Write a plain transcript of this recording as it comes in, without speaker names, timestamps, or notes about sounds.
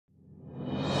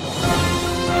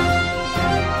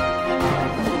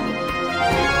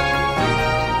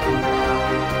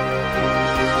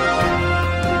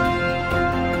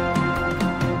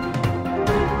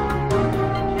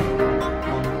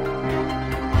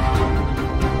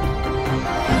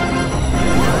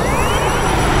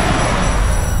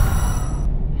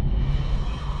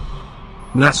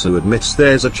NASA admits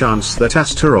there's a chance that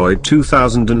asteroid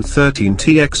 2013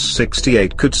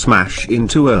 TX68 could smash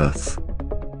into Earth.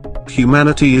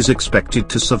 Humanity is expected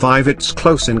to survive its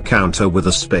close encounter with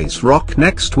a space rock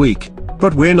next week,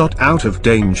 but we're not out of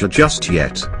danger just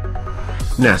yet.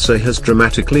 NASA has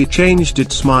dramatically changed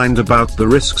its mind about the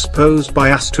risks posed by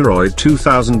asteroid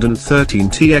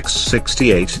 2013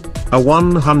 TX68, a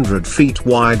 100 feet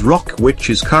wide rock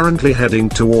which is currently heading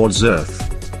towards Earth.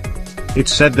 It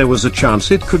said there was a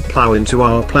chance it could plow into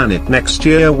our planet next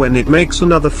year when it makes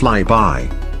another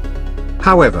flyby.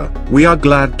 However, we are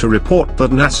glad to report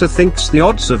that NASA thinks the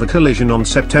odds of a collision on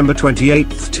September 28,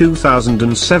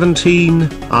 2017,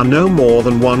 are no more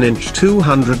than 1 in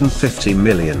 250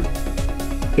 million.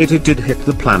 If it did hit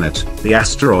the planet, the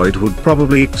asteroid would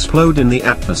probably explode in the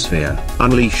atmosphere,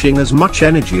 unleashing as much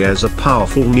energy as a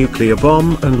powerful nuclear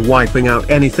bomb and wiping out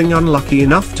anything unlucky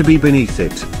enough to be beneath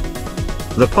it.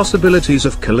 The possibilities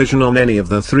of collision on any of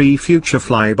the 3 future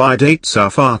flyby dates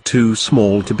are far too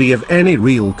small to be of any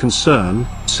real concern,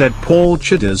 said Paul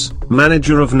Chodas,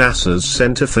 manager of NASA's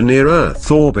Center for Near-Earth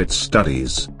Orbit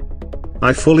Studies.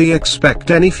 I fully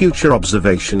expect any future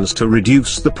observations to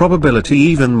reduce the probability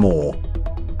even more.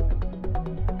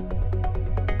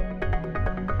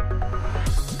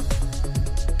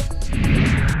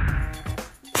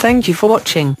 Thank you for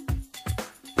watching.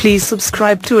 Please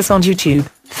subscribe to us on YouTube,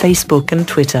 Facebook and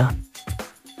Twitter.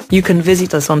 You can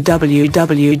visit us on